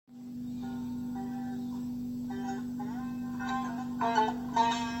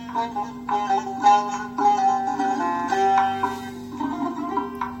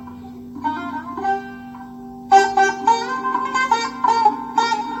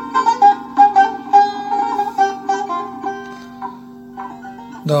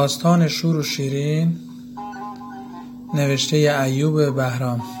داستان شورشیرین، نوشته ایوب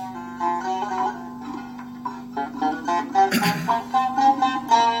بهرام.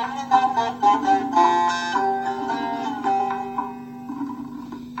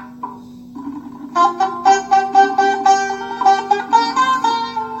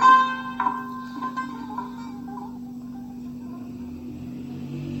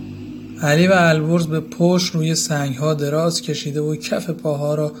 علی و البرز به پشت روی سنگ‌ها دراز کشیده و کف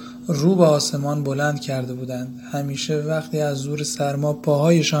پاها را رو به آسمان بلند کرده بودند. همیشه وقتی از زور سرما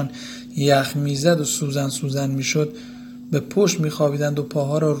پاهایشان یخ میزد و سوزن سوزن میشد، به پشت میخوابیدند و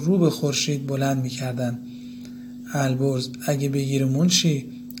پاها را رو به خورشید بلند میکردند. البرز: اگه بگیرمون چی؟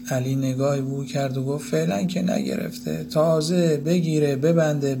 علی نگاهی بو کرد و گفت فعلا که نگرفته، تازه بگیره،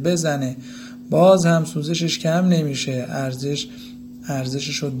 ببنده، بزنه، باز هم سوزشش کم نمیشه.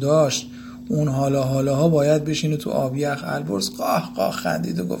 ارزششو داشت. اون حالاها باید بشینه تو آب یخ. البرز قاه قاه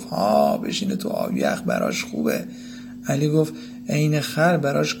خندید و گفت ها، بشینه تو آب یخ براش خوبه. علی گفت عین خر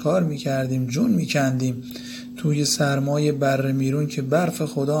براش کار میکردیم، جون میکندیم توی سرمای بره میرون که برف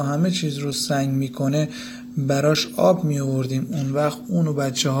خدا همه چیز رو سنگ میکنه، براش آب میآوردیم. اون وقت اون و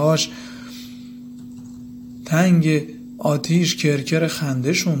بچه هاش تنگ آتیش کرکر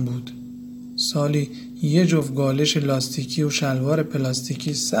خندشون بود. سالی یه جفت گالش لاستیکی و شلوار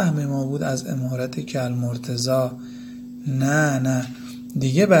پلاستیکی سهم ما بود از امارت کل مرتضا. نه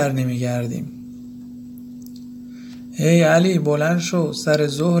دیگه بر نمیگردیم. هی علی بلند شو، سر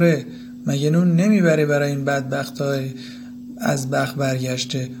ظهره، مگه نون نمیبری برای این بدبختای از بخت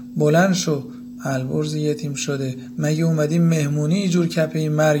برگشته؟ بلند شو. البرز یتیم شده، مگه اومدی مهمونی ایجور کپه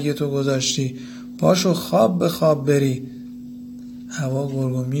این مرگ تو گذاشتی؟ پاشو خواب به خواب بری. هوا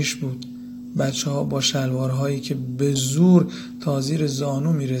گرگ و میش بود. بچه ها با شلوارهایی که به زور تا زیر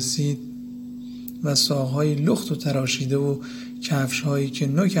زانو می رسید و ساقهای لخت و تراشیده و کفشهایی که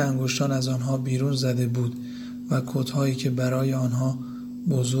نوک انگشتان از آنها بیرون زده بود و کتهایی که برای آنها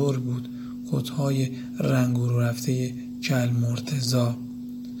بزرگ بود، کتهای رنگورو رفته کل مرتضا.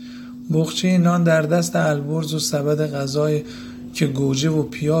 بخچه نان در دست البرز و سبد غذای که گوجه و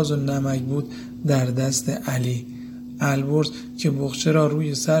پیاز و نمک بود در دست علی. البرز که بخچه را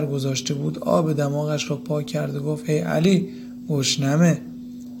روی سر گذاشته بود آب دماغش را پاک کرد و گفت هی علی، گشنمه،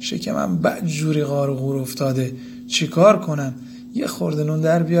 شکمم بدجوری غار و غور افتاده، چی کار کنم؟ یه خورده نون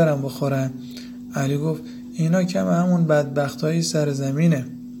در بیارم بخورم؟ علی گفت اینا کم همون بدبختایی سر زمینه،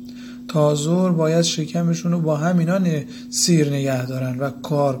 تا ظهر باید شکمشونو با همینا سیر نگه دارن و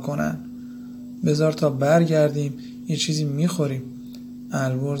کار کنن. بذار تا برگردیم یه چیزی میخوریم.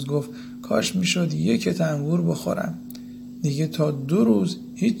 البرز گفت کاش میشد یک انگور بخورم، دیگه تا 2 روز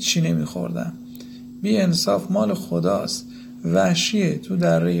هیچ چی نمیخوردم. بی انصاف مال خداست، وحشیه، تو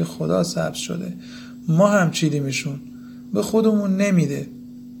دره خدا سبز شده، ما هم چیدیمشون، به خودمون نمیده.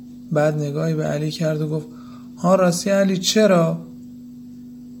 بعد نگاهی به علی کرد و گفت ها راستی علی چرا؟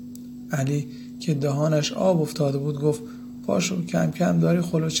 علی که دهانش آب افتاده بود گفت پاشو، کم کم داری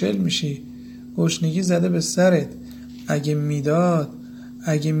خلوچل میشی، گشنگی زده به سرت.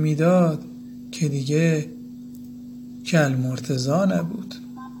 اگه میداد که دیگه کل مرتضا نبود.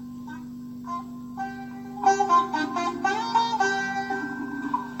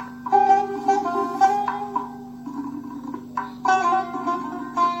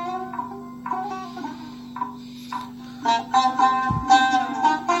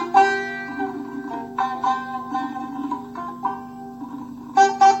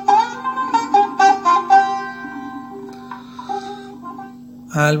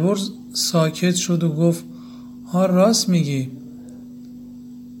 البرز ساکت شد و گفت ها راست میگی.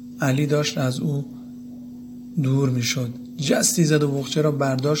 علی داشت از او دور میشد، جستی زد و بخچه را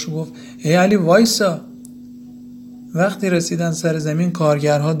برداشت و گفت ای علی وایسا. وقتی رسیدن سر زمین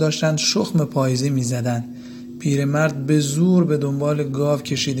کارگرها داشتند شخم پاییزی میزدند. پیرمرد به زور به دنبال گاو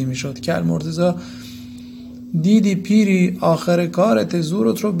کشیده میشد. کل مرتضا دیدی پیری، آخر کارت،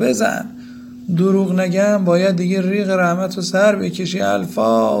 زورت رو بزن. دروغ نگم باید دیگه ریغ رحمت رو سر بکشی.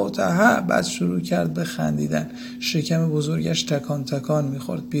 الفاتحه. بعد شروع کرد به خندیدن. شکم بزرگش تکان تکان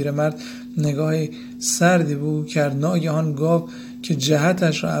میخورد. پیرمرد نگاه سردی بود کرد. ناگهان گاو که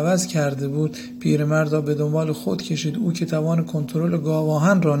جهتش را عوض کرده بود پیرمرد را به دنبال خود کشید. او که توان کنترل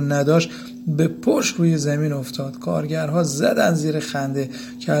گاواهن را نداشت به پشت روی زمین افتاد. کارگرها زدن زیر خنده.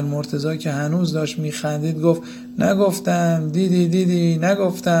 کل مرتضا که هنوز داشت میخندید گفت نگفتم؟ دیدی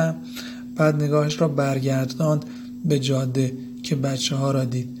نگفتم؟ بعد نگاهش را برگرداند به جاده که بچه ها را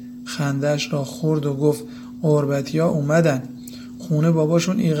دید. خندش را خورد و گفت قربتی ها اومدن، خونه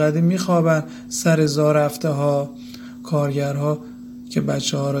باباشون ایقدی میخوابن سر زا رفته ها. کارگرها که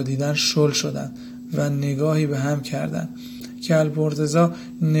بچه ها را دیدن شل شدند و نگاهی به هم کردند. کل‌مرتضی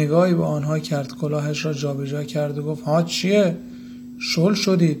نگاهی به آنها کرد، کلاهش را جابجا کرد و گفت ها چیه؟ شل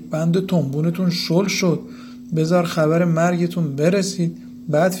شدید؟ بند تنبونتون شل شد، بذار خبر مرگتون برسید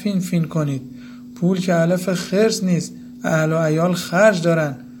بعد فین فین کنید. پول که علف خرس نیست، اهل و عیال خرج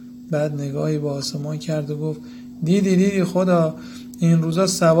دارن. بعد نگاهی به آسمان کرد و گفت دیدی خدا، این روزا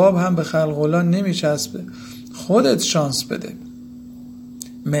ثواب هم به خلق الله نمیچسبه، خودت شانس بده.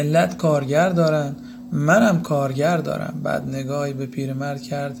 ملت کارگر دارن، منم کارگر دارم. بعد نگاهی به پیرمرد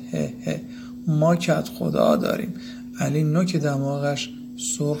کرد، ما کت خدا داریم. علی نوک دماغش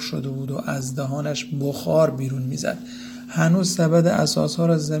سرخ شده بود و از دهانش بخار بیرون میزد. هنوز سبد اساسها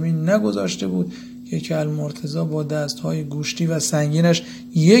را زمین نگذاشته بود که کل‌مرتضی با دستهای گوشتی و سنگینش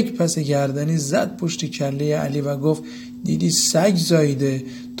یک پس گردنی زد پشت کله علی و گفت دیدی سگ زاییده،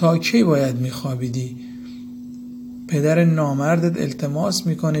 تا کی باید میخوابیدی؟ پدر نامردت التماس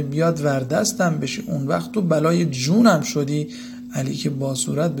میکنه بیاد وردستم بشی، اون وقت تو بلای جونم شدی. علی که با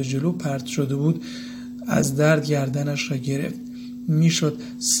صورت به جلو پرت شده بود از درد گردنش را گرفت. میشد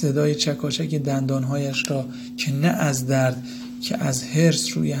صدای چکاچک دندانهایش را که نه از درد که از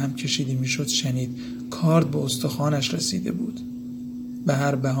حرص روی هم کشیده میشد شنید. کارد به استخوانش رسیده بود. به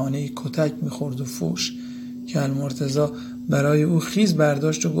هر بهانه‌ای کتک میخورد و فوش. کل‌مرتضی برای او خیز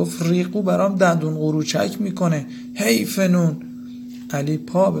برداشت و گفت ریقو برام دندون قروچک میکنه، حیف نون. علی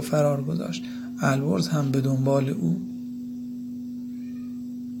پا به فرار گذاشت، البرز هم به دنبال او.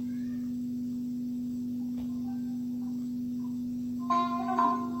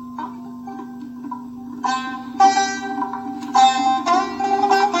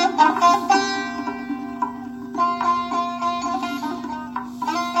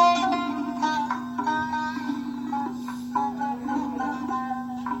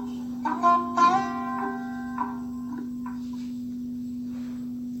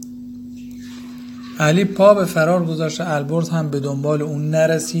 علی پا به فرار گذاشت، البرز هم به دنبال اون.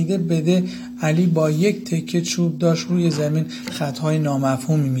 نرسیده بده علی با یک تکه چوب داشت روی زمین خطهای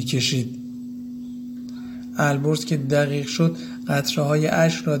نامفهومی میکشید. البرز که دقیق شد قطره های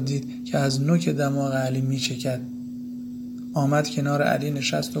اشک را دید که از نوک دماغ علی میچکد. آمد کنار علی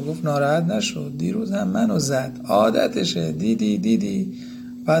نشست و گفت ناراحت نشو، دیروز هم منو زد، عادتشه، دیدی.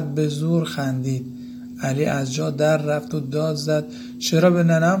 بعد به زور خندید. علی از جا در رفت و داد زد چرا به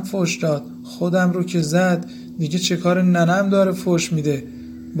ننم فوش داد؟ خودم رو که زد، دیگه چه کار ننم داره فوش میده؟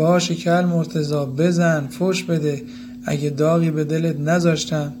 باشه کل‌مرتضی بزن فوش بده، اگه داغی به دلت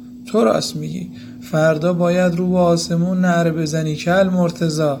نذاشتم. تو راست میگی، فردا باید رو به آسمون نعره بزنی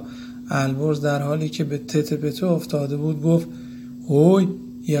کل‌مرتضی. البرز در حالی که به تته پته افتاده بود گفت هوی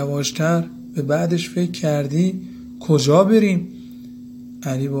یواشتر، به بعدش فکر کردی؟ کجا بریم؟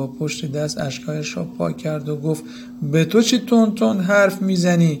 علی با پشت دست اشکایش را پاک کرد و گفت به تو چی تون حرف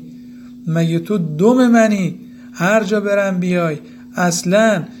میزنی؟ مگه تو دم منی؟ هر جا برم بیای.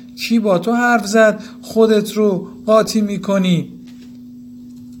 اصلا کی با تو حرف زد خودت رو قاطی میکنی؟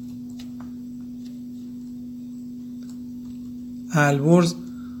 البرز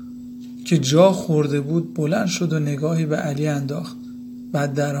که جا خورده بود بلند شد و نگاهی به علی انداخت.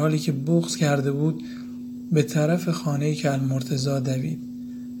 بعد در حالی که بغض کرده بود به طرف خانه کل‌مرتضی دوید.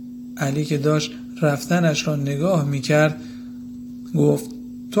 علی که داشت رفتنش را نگاه میکرد گفت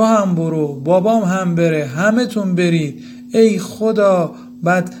تو هم برو، بابام هم بره، همه تون برید. ای خدا.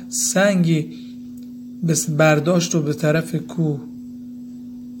 بعد سنگی برداشت و به طرف کوه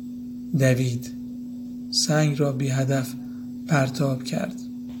دوید. سنگ را بی هدف پرتاب کرد.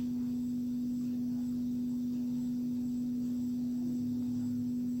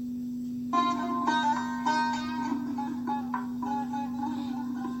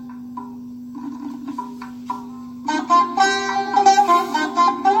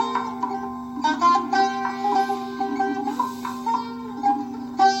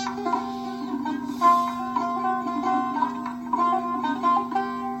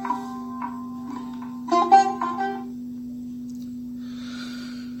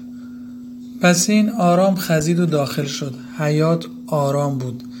 پس این آرام خزید و داخل شد. حیاط آرام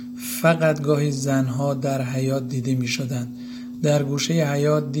بود، فقط گاهی زنها در حیاط دیده می شدند. در گوشه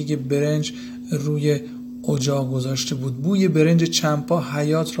حیاط دیگ برنج روی اجاق گذاشته بود. بوی برنج چمپا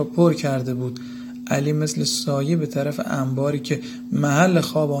حیاط را پر کرده بود. علی مثل سایه به طرف انباری که محل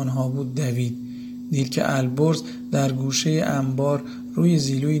خواب آنها بود دوید. دید که البرز در گوشه انبار روی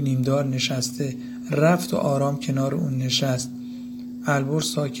زیلوی نیمدار نشسته. رفت و آرام کنار اون نشست. البرز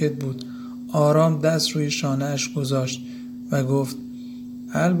ساکت بود. آرام دست روی شانه‌اش گذاشت و گفت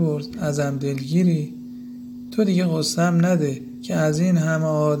البرز ازم دلگیری؟ تو دیگه قصه‌ام نده که از این همه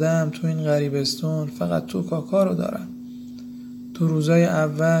آدم تو این غریبستون فقط تو کاکا رو دارم. تو روزای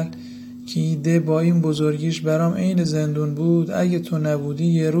اول که ایده با این بزرگیش برام عین زندون بود، اگه تو نبودی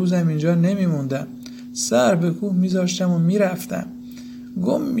یه روزم اینجا نمیموندم، سر به کوه میذاشتم و میرفتم،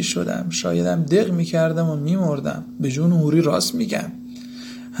 گم میشدم، شایدم دق میکردم و میمردم. به جون هوری راست میگم.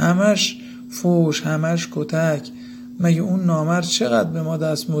 همش فوش، همش کتک. مگه اون نامرد چقدر به ما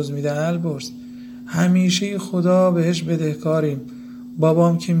دستمزد میده البرز؟ همیشه خدا بهش بدهکاریم.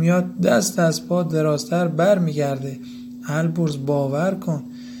 بابام که میاد دست از پا درازتر بر میگرده. البرز باور کن،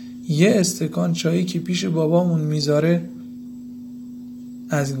 یه استکان چایی که پیش بابامون میذاره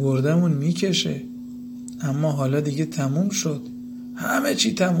از گردمون میکشه. اما حالا دیگه تموم شد، همه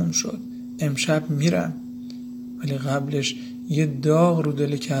چی تموم شد. امشب میرم، ولی قبلش یه داغ رو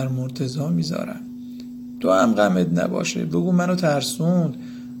دل کرمرتضی میذارم. تو هم غمت نباشه، بگو منو ترسوند،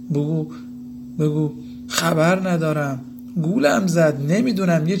 بگو خبر ندارم، گولم زد،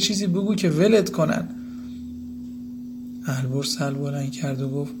 نمیدونم، یه چیزی بگو که ولت کنن. البرز سر بلند کرد و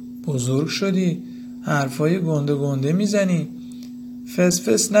گفت بزرگ شدی، حرفای گنده گنده میزنی، فس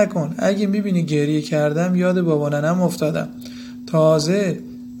فس نکن. اگه میبینی گریه کردم یاد بابا ننم افتادم. تازه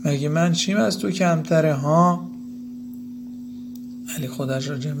مگه من چیم از تو کمتره ها؟ علی خودش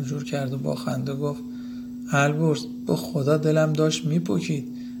را جمع جور کرد و با خنده گفت البرز به خدا دلم داشت میپکید.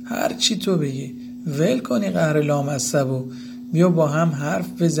 هر چی تو بگی، ول کنی قهر لامصب و بیا با هم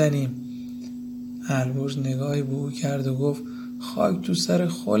حرف بزنیم. البرز نگاهی به او کرد و گفت خاک تو سر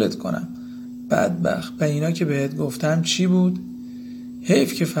خولت کنم، بدبخت. به اینا که بهت گفتم چی بود؟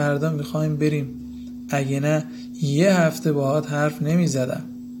 حیف که فردا میخوایم بریم، اگه نه یه هفته باهات حرف نمیزدم.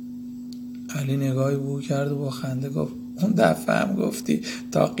 علی نگاهی به او کرد و با خنده گفت اون دفعه هم گفتی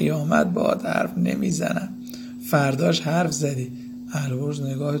تا قیامت باهات حرف نمیزنم، فرداش حرف زدی. البرز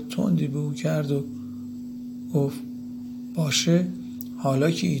نگاه تندی به او کرد و گفت باشه،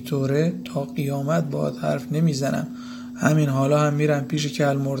 حالا که اینطوره تا قیامت باهات حرف نمیزنم. همین حالا هم میرم پیش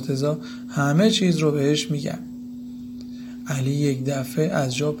کل مرتضی، همه چیز رو بهش میگم. علی یک دفعه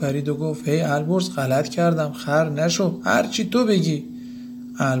از جا پرید و گفت هی البرز غلط کردم، خر نشو، هر چی تو بگی.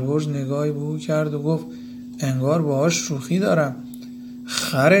 البرز نگاهی به او کرد و گفت انگار باهاش شوخی دارم.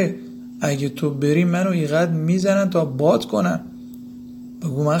 خره، اگه تو بری منو اینقدر میزنن تا باد کنم.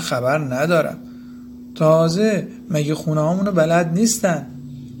 بگو من خبر ندارم. تازه مگه خونه هامونو بلد نیستن؟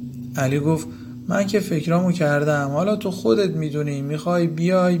 علی گفت من که فکرامو کردم، حالا تو خودت میدونی، میخوای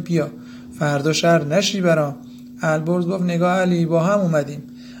بیای بیا، فردا شهر نشی برام. البرز گفت نگاه علی، با هم اومدیم،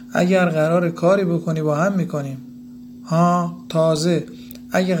 اگر قرار کاری بکنی با هم میکنیم. ها تازه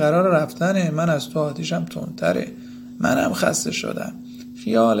اگه قرار رفتنه، من از تو آتیشم تندتره، منم خسته شدم،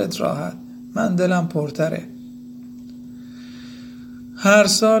 خیالت راحت، من دلم پرتره. هر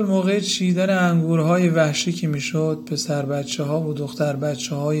سال موقع چیدن انگورهای وحشی که میشد، پسر بچه ها و دختر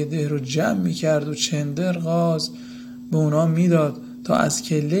بچه های ده رو جمع میکرد و چندر غاز به اونا میداد تا از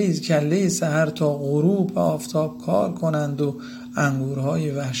کله سحر تا غروب آفتاب کار کنند و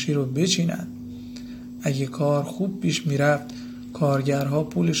انگورهای وحشی رو بچینند. اگه کار خوب پیش میرفت، کارگرها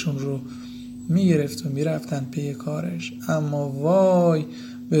پولشون رو میگرفت و میرفتن پی کارش. اما وای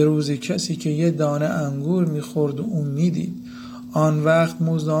به روز کسی که یه دانه انگور میخورد و اون میدید. آن وقت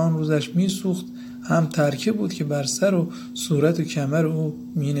مزد آن روزش میسوخت، هم ترکه بود که بر سر و صورت و کمر او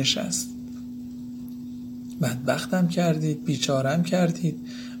مینشست. بدبختم کردید، بیچارم کردید.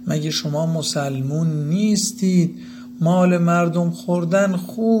 مگه شما مسلمون نیستید؟ مال مردم خوردن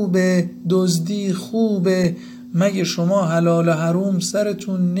خوبه، دزدی خوبه. مگه شما حلال و حروم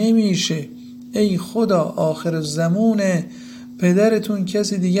سرتون نمیشه؟ ای خدا، آخر زمونه، پدرتون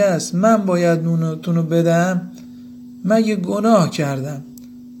کسی دیگه است، من باید نونتونو بدم؟ مگه گناه کردم؟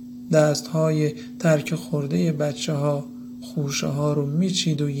 دستهای ترک خورده بچه ها خوشه ها رو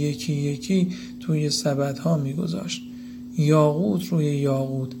میچید و یکی یکی توی سبدها میگذاشت. یاقوت روی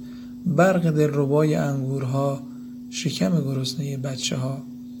یاقوت، برق دلربای انگورها، شکم گرسنه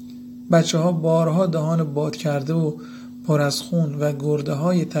بچه ها بارها دهان باد کرده و پر از خون و گرده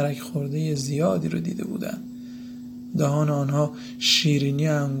های ترک خورده زیادی رو دیده بودن. دهان آنها شیرینی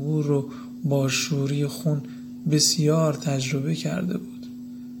انگور رو با شوری خون بسیار تجربه کرده بود.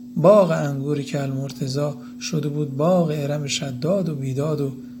 باغ انگور کل مرتضی شده بود باغ ارم شداد و بیداد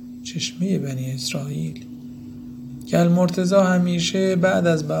و چشمه بنی اسرائیل. کل مرتضی همیشه بعد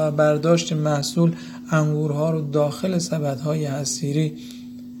از برداشت محصول انگورها رو داخل سبدهای حصیری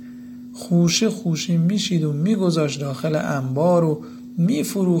خوشه میشید و میگذاشت داخل انبار و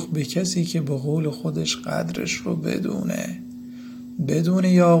میفروخت به کسی که به قول خودش قدرش رو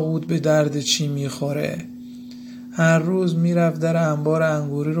بدونه یاقوت به درد چی میخوره. هر روز میرفت در انبار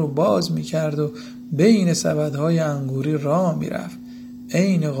انگوری رو باز میکرد و بین سبدهای انگوری راه میرفت،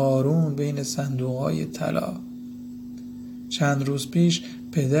 عین قارون بین صندوقهای طلا. چند روز پیش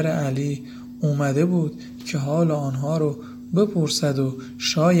پدر علی اومده بود که حال آنها رو بپرسد و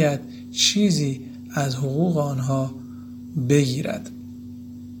شاید چیزی از حقوق آنها بگیرد.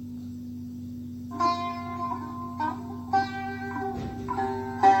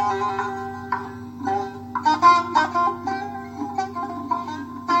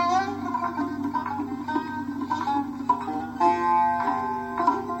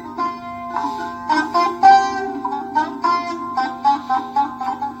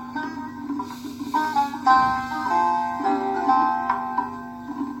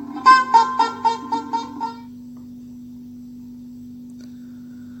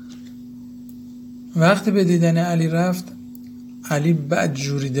 وقتی به دیدن علی رفت، علی بد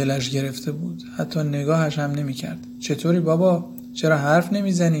جوری دلش گرفته بود، حتی نگاهش هم نمی کرد. چطوری بابا؟ چرا حرف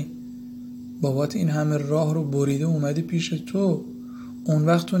نمی زنی؟ بابات این همه راه رو بریده اومدی پیش تو، اون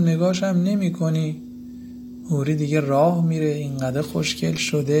وقت تو نگاهش هم نمی کنی؟ هوری دیگه راه میره، اینقدر خوشگل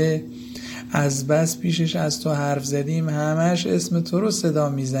شده، از بس پیشش از تو حرف زدیم همش اسم تو رو صدا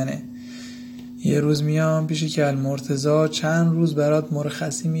میزنه. یه روز میام پیش کل مرتضی، چند روز برات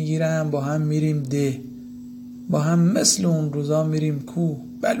مرخصی میگیرم، با هم میریم ده، با هم مثل اون روزا میریم کوه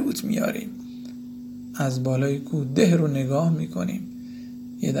بلوط میاریم، از بالای کوه ده رو نگاه میکنیم.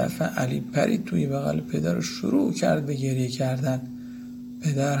 یه دفعه علی پرید توی بغل پدر رو شروع کرد به گریه کردن.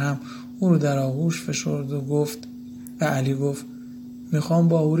 پدر هم او رو در آغوش فشرد و گفت، به علی گفت میخوام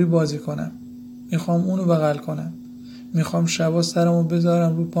با هوری بازی کنم، میخوام اونو بغل کنم، میخوام شبا سرمو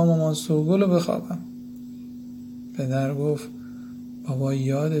بذارم رو پا مامان سوگل رو بخوابم. پدر گفت بابا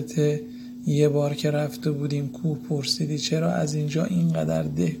یادته یه بار که رفته بودیم کوه پرسیدی چرا از اینجا اینقدر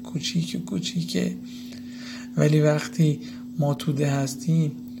ده کوچیکه، ولی وقتی ما تو ده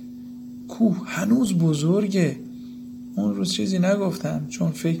هستیم کوه هنوز بزرگه. اون روز چیزی نگفتم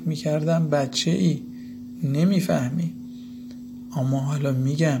چون فکر میکردم بچه ای نمیفهمی، اما حالا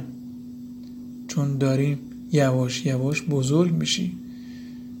میگم چون داریم یواش یواش بزرگ میشی.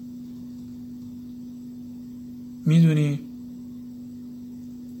 میدونی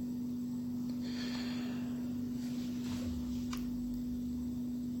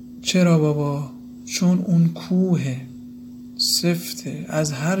چرا بابا؟ چون اون کوه سفته،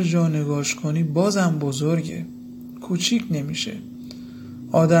 از هر جا نگاش کنی بازم بزرگه، کوچیک نمیشه.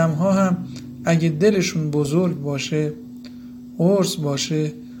 آدم ها هم اگه دلشون بزرگ باشه، قرص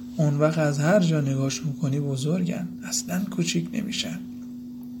باشه، اون وقت از هر جا نگاهشون کنی بزرگن، اصلا کوچیک نمیشن.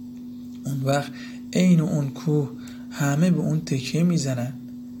 اون وقت عین اون کوه همه به اون تکیه میزنن.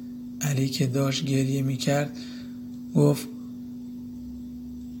 علی که داشت گریه میکرد گفت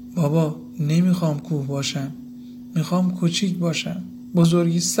بابا نمیخوام کوه باشم، میخوام کوچیک باشم،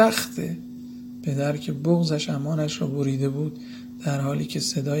 بزرگی سخته. پدر که بغضش امانش را بریده بود در حالی که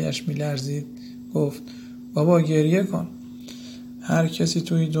صدایش میلرزید گفت بابا گریه کن، هر کسی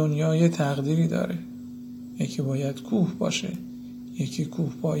توی دنیا یه تقدیری داره، یکی باید کوه باشه، یکی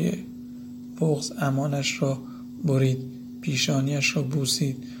کوه پایه. بغض امانش را برید، پیشانیش را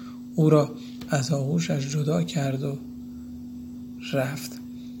بوسید، او را از آغوشش جدا کرد و رفت.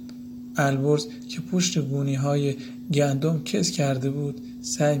 البرز که پشت گونی های گندم کس کرده بود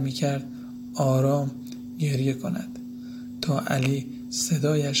سعی میکرد آرام گریه کند تا علی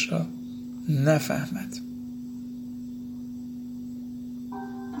صدایش را نفهمد.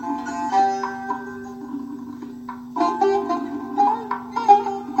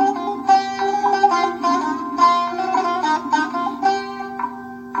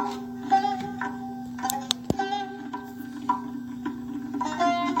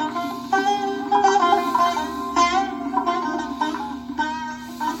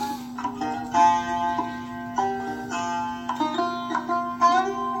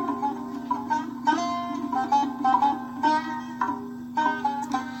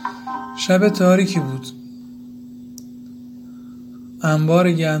 شب تاریکی بود.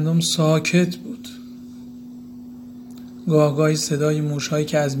 انبار گندم ساکت بود. گاهگاهی صدای موش‌هایی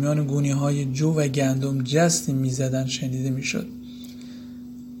که از میان گونی‌های جو و گندم جستی می‌زدند شنیده می‌شد.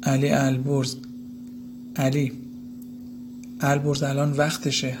 علی البرز الان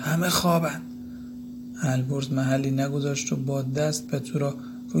وقتشه، همه خوابن. البرز محلی نگذاشت و با دست پتو را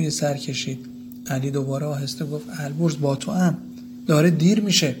روی سر کشید. علی دوباره آهسته گفت البرز با تو هم داره دیر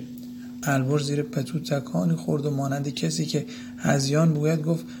میشه. البرز زیر پتو تکانی خورد و مانند کسی که هذیان باید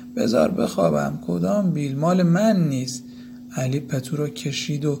گفت بذار بخوابم، کدام بیل؟ مال من نیست. علی پتو را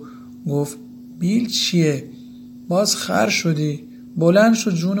کشید و گفت بیل چیه؟ باز خر شدی؟ بلند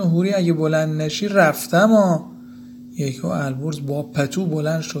شو جون هوری، اگه بلند نشی رفتم ها. یکو البرز با پتو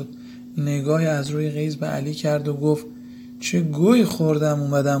بلند شد، نگاهی از روی قیز به علی کرد و گفت چه گوی خوردم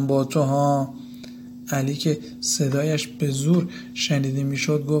اومدم با تو ها. علی که صدایش به زور شنیده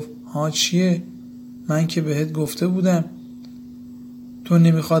میشد گفت ها چیه؟ من که بهت گفته بودم تو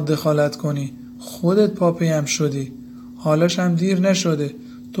نمیخواد دخالت کنی، خودت پاپیم شدی، حالاش هم دیر نشده،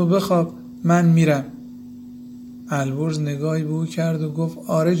 تو بخواب من میرم. البرز نگاهی به او کرد و گفت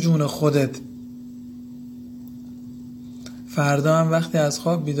آره جون خودت. فردا هم وقتی از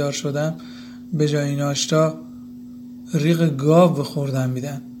خواب بیدار شدم به جای ناشتا ریق گاو بخوردم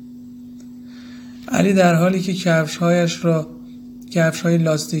میدن. علی در حالی که کفش‌های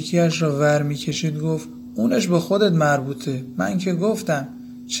لاستیکیش را ور میکشید گفت اونش به خودت مربوطه، من که گفتم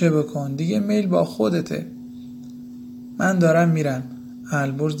چه بکن دیگه، میل با خودته، من دارم میرم.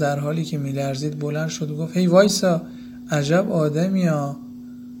 البرز در حالی که میلرزید بلند شد و گفت هی وایسا، عجب آدمی ها،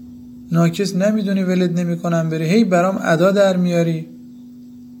 ناکس نمیدونی ولت نمیکنم بری، هی برام ادا در میاری.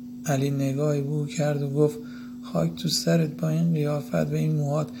 علی نگاهی به او کرد و گفت خاک تو سرت، با این قیافت و این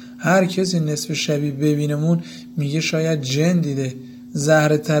موهات هر کسی نصف شبی ببینمون میگه شاید جن دیده،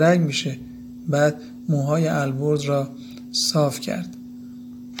 زهر ترک میشه. بعد موهای البرز را صاف کرد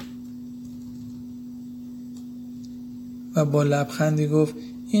و با لبخندی گفت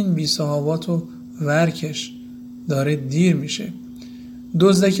این بی صحاباتو ورکش، داره دیر میشه.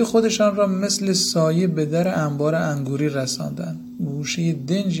 دزدکی خودشان را مثل سایه به در انبار انگوری رساندند. گوشه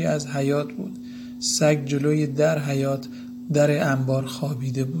دنجی از حیاط بود. سگ جلوی در حیاط در انبار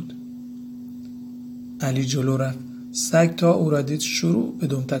خوابیده بود. علی جلو رفت. سگ تا او را دید شروع به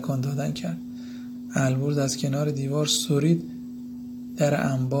دم تکان دادن کرد. البرز از کنار دیوار سرید،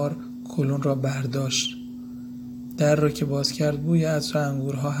 در انبار کلون را برداشت. در را که باز کرد بوی عطر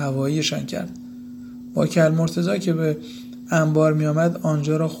انگورها هواییشان کرد. با کلمرتضی که به انبار می آمد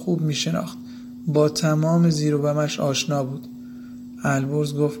آنجا را خوب می شناخت. با تمام زیر و بمش آشنا بود.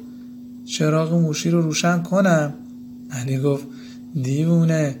 البرز گفت چراغ موشی رو روشن کنم؟ علی گفت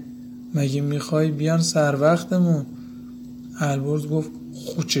دیوونه، مگه میخوای بیان سر وقتمون؟ البرز گفت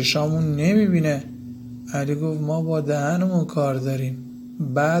خوچشامون نمیبینه. علی گفت ما با دهنمون کار داریم،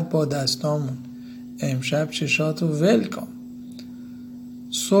 بعد با دستامون، امشب چشاتو ول کن.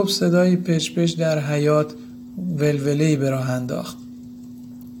 صبح صدای پچ پچ در حیاط ولوله‌ای به راه انداخت.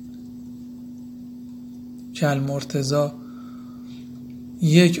 کلمرتضی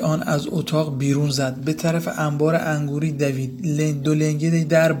یک آن از اتاق بیرون زد، به طرف انبار انگوری دوید. دو لنگه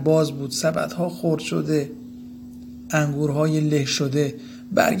در باز بود، سبدها خرد شده، انگورهای له شده.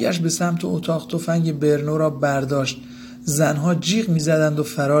 برگشت به سمت اتاق، تفنگ برنو را برداشت. زنها جیغ میزدند و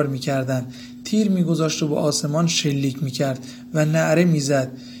فرار میکردند. تیر میگذاشت و به آسمان شلیک میکرد و نعره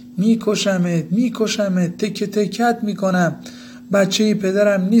میزد میکشمت، تکه تکت میکنم، بچه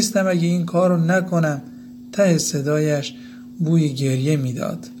پدرم نیستم اگه این کارو نکنم. ته صدایش بوی گریه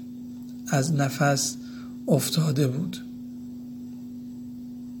میداد. از نفس افتاده بود.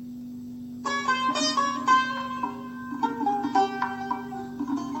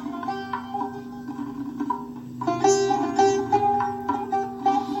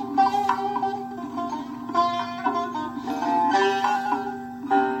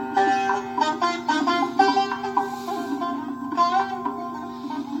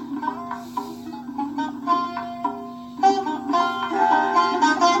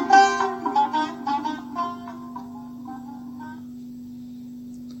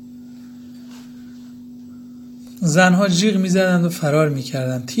 زنها جیغ میزدند و فرار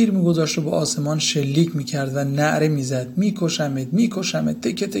میکردند. تیر میگذاشت و به آسمان شلیک میکرد و نعره میزد میکشمت،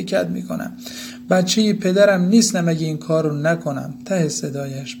 تکه تکت میکنم، بچه پدرم نیستم اگه این کار رو نکنم. ته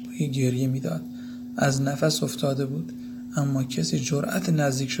صدایش بوی گریه میداد. از نفس افتاده بود، اما کسی جرأت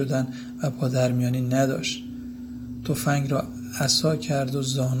نزدیک شدن و پادرمیانی نداشت. تفنگ را عصا کرد و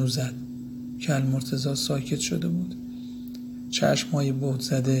زانو زد. کلمرتضی ساکت شده بود. چشمهای بهت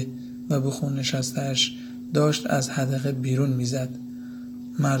زده و به خون نشسته‌اش داشت از حدقه بیرون میزد.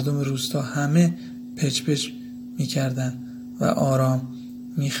 مردم روستا همه پچ پچ میکردن و آرام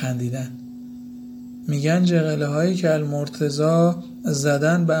میخندیدن. میگن جغله هایی که کلمرتضی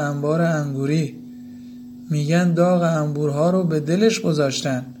زدن به انبار انگوری، میگن داغ انبورها رو به دلش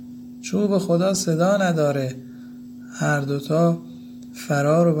گذاشتن. چوب خدا صدا نداره. هر دوتا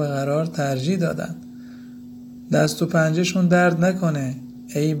فرار رو به قرار ترجیح دادن. دست و پنجهشون درد نکنه.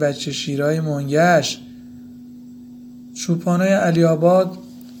 ای بچه شیرای منگش. چوپانای علی آباد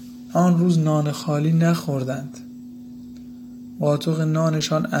آن روز نان خالی نخوردند. قاطق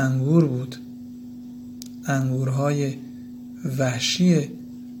نانشان انگور بود، انگورهای وحشی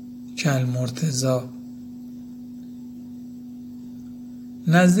کلمرتضی.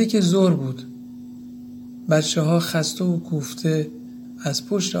 نزدیک ظهر بود. بچه ها خسته و کوفته از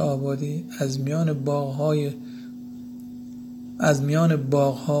پشت آبادی از میان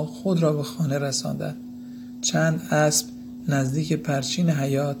باغها خود را به خانه رساندند. چند اسب نزدیک پرچین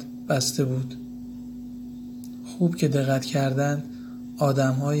حیاط بسته بود. خوب که دقت کردند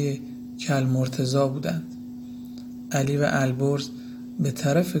آدم‌های کلمرتضی بودند. علی و البرز به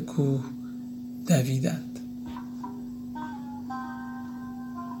طرف کوه دویدند.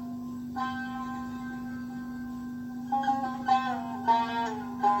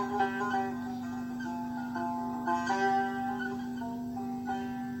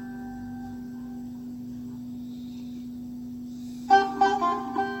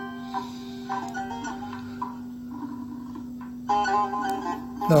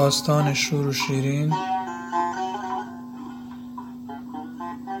 داستان شوروشیرین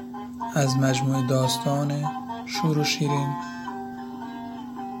از مجموعه داستان شورشیرین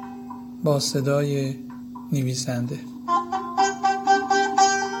با صدای نویسنده.